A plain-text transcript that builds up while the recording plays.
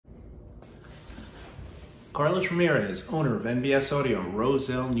Carlos Ramirez, owner of NBS Audio,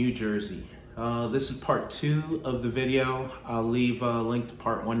 Roselle, New Jersey. This is part 2 of the video. I'll leave a link to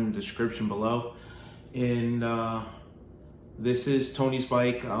part 1 in the description below. And this is Tony's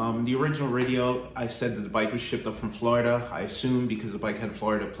bike. The original video, I said that the bike was shipped up from Florida. I assumed because the bike had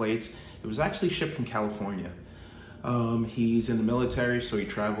Florida plates. It was actually shipped from California. He's in the military, so he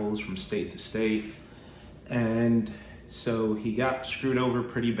travels from state to state. And so he got screwed over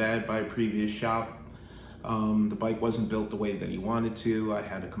pretty bad by a previous shop. The bike wasn't built the way that he wanted to. I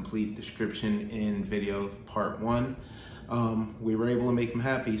had a complete description in video part 1. We were able to make him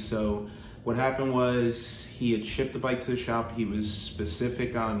happy. So what happened was he had shipped the bike to the shop. He was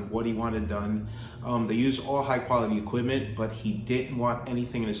specific on what he wanted done. They used all high quality equipment, but he didn't want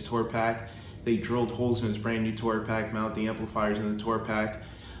anything in his tour pack. They drilled holes in his brand new tour pack, mounted the amplifiers in the tour pack.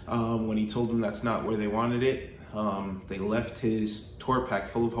 When he told them that's not where they wanted it, they left his tour pack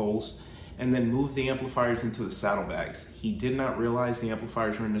full of holes and then moved the amplifiers into the saddlebags. He did not realize the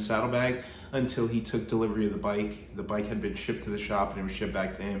amplifiers were in the saddlebag until he took delivery of the bike. The bike had been shipped to the shop and it was shipped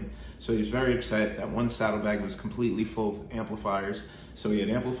back to him. So he was very upset that one saddlebag was completely full of amplifiers. So he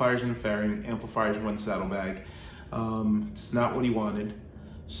had amplifiers in the fairing, amplifiers in one saddlebag. It's not what he wanted.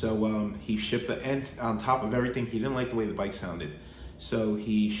 So he shipped and on top of everything, he didn't like the way the bike sounded. So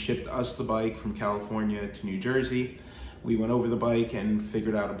he shipped us the bike from California to New Jersey. We went over the bike and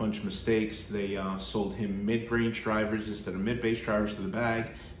figured out a bunch of mistakes. They sold him mid-range drivers instead of mid-bass drivers to the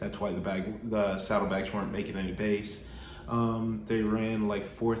bag. That's why the saddlebags weren't making any bass. They ran like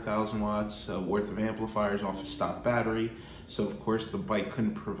 4,000 watts worth of amplifiers off a stock battery. So of course the bike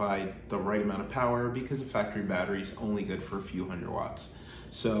couldn't provide the right amount of power because a factory battery is only good for a few hundred watts.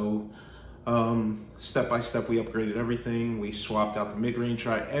 So step by step we upgraded everything. We swapped out the mid-range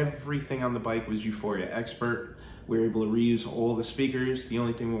drive. Everything on the bike was Euphoria xpert. We were able to reuse all the speakers. The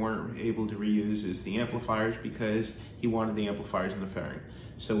only thing we weren't able to reuse is the amplifiers because he wanted the amplifiers in the fairing.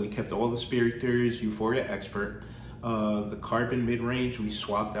 So we kept all the speakers, Euphoria xpert. The carbon mid-range we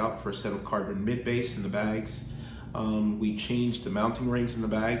swapped out for a set of carbon mid-bass in the bags. We changed the mounting rings in the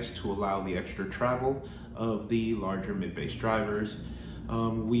bags to allow the extra travel of the larger mid-bass drivers.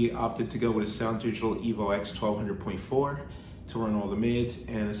 We opted to go with a Sound Digital evox 1200.4 to run all the mids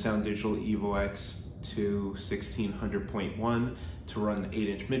and a Sound Digital evox to 1600.1 to run the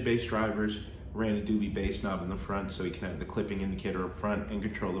 8-inch mid-bass drivers. Ran a doobie bass knob in the front so he can have the clipping indicator up front and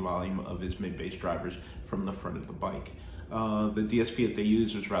control the volume of his mid-bass drivers from the front of the bike. The DSP that they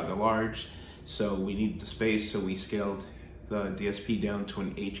used was rather large, so we needed the space, so we scaled the DSP down to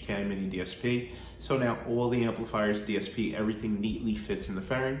an HK mini DSP. So now all the amplifiers, DSP, everything neatly fits in the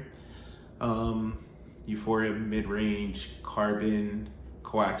fairing. Euphoria mid-range, carbon,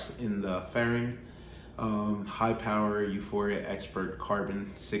 coax in the fairing. High power Euphoria xpert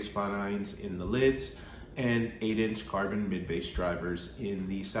carbon 6x9s in the lids, and 8-inch carbon mid-bass drivers in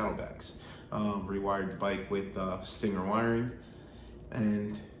the saddlebags. Rewired the bike with Stinger wiring,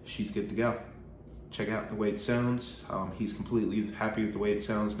 and she's good to go. Check out the way it sounds. He's completely happy with the way it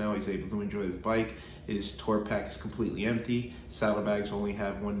sounds now. He's able to enjoy the bike. His tour pack is completely empty. Saddlebags only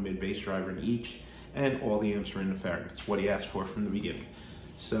have one mid-bass driver in each, and all the amps are in the fairing. It's what he asked for from the beginning.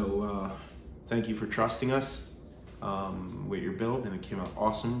 So thank you for trusting us with your build, and it came out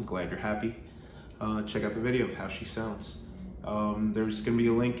awesome. Glad you're happy. Check out the video of how she sounds. There's going to be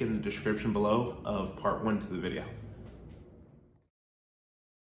a link in the description below of part 1 to the video.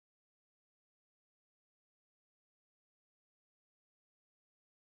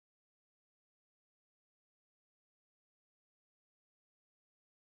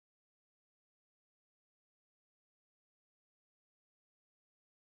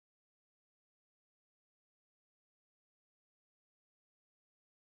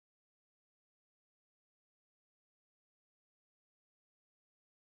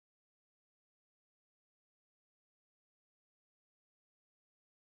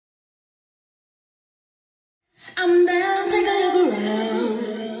 I'm down, take a look around.